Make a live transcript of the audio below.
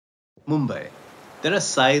Mumbai. There are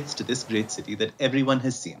sides to this great city that everyone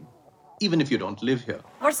has seen, even if you don't live here.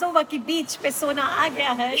 Versova ki beach pe sona aa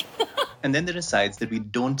gaya hai. And then there are sides that we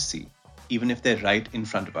don't see, even if they're right in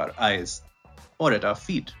front of our eyes or at our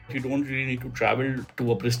feet. You don't really need to travel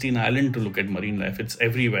to a pristine island to look at marine life. It's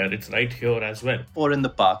everywhere. It's right here as well. Or in the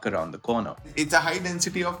park around the corner. It's a high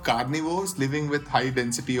density of carnivores living with high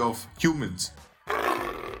density of humans.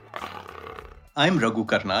 I'm Raghu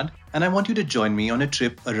Karnad, and I want you to join me on a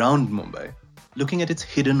trip around Mumbai, looking at its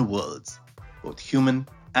hidden worlds, both human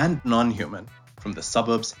and non-human, from the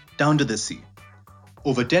suburbs down to the sea.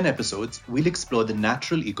 Over 10 episodes, we'll explore the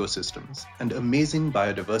natural ecosystems and amazing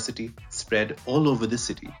biodiversity spread all over the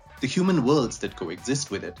city, the human worlds that coexist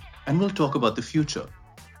with it, and we'll talk about the future,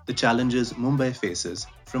 the challenges Mumbai faces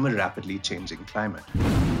from a rapidly changing climate.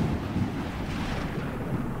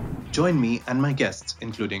 Join me and my guests,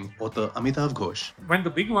 including author Amitav Ghosh. When the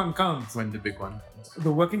big one comes,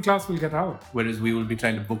 the working class will get out. Whereas we will be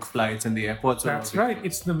trying to book flights in the airports. That's right.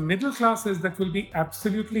 It's the middle classes that will be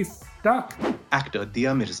absolutely stuck. Actor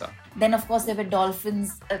Dia Mirza. Then, of course, there were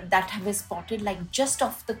dolphins that were spotted just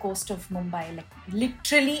off the coast of Mumbai.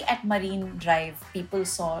 Literally at Marine Drive, people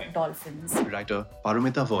saw dolphins. Writer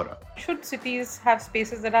Parumita Vora. Should cities have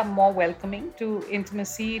spaces that are more welcoming to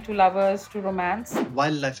intimacy, to lovers, to romance?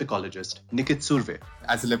 Wildlife ecologist Nikit Surve.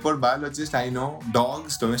 As a leopard biologist, I know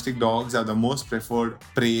domestic dogs are the most preferred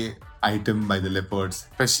prey item by the leopards,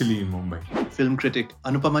 especially in Mumbai. Film critic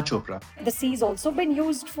Anupama Chopra. The sea's also been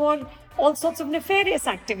used for all sorts of nefarious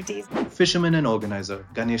activities. Fisherman and organizer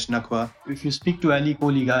Ganesh Nakhwa. If you speak to any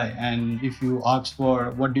Kohli guy and if you ask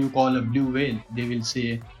for what do you call a blue whale, they will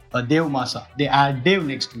say a Dev Masa. They add Dev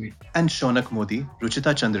next to it. And Shonak Modi,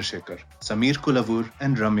 Ruchita Chandrasekhar, Sameer Kulavur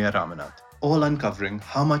and Ramya Ramanath, all uncovering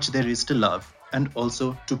how much there is to love and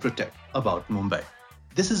also to protect about Mumbai.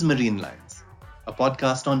 This is Marine Lines, a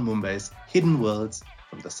podcast on Mumbai's hidden worlds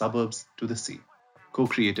from the suburbs to the sea,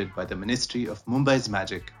 co-created by the Ministry of Mumbai's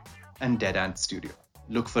Magic and Dead Ant Studio.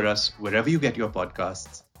 Look for us wherever you get your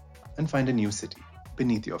podcasts and find a new city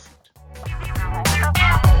beneath your feet.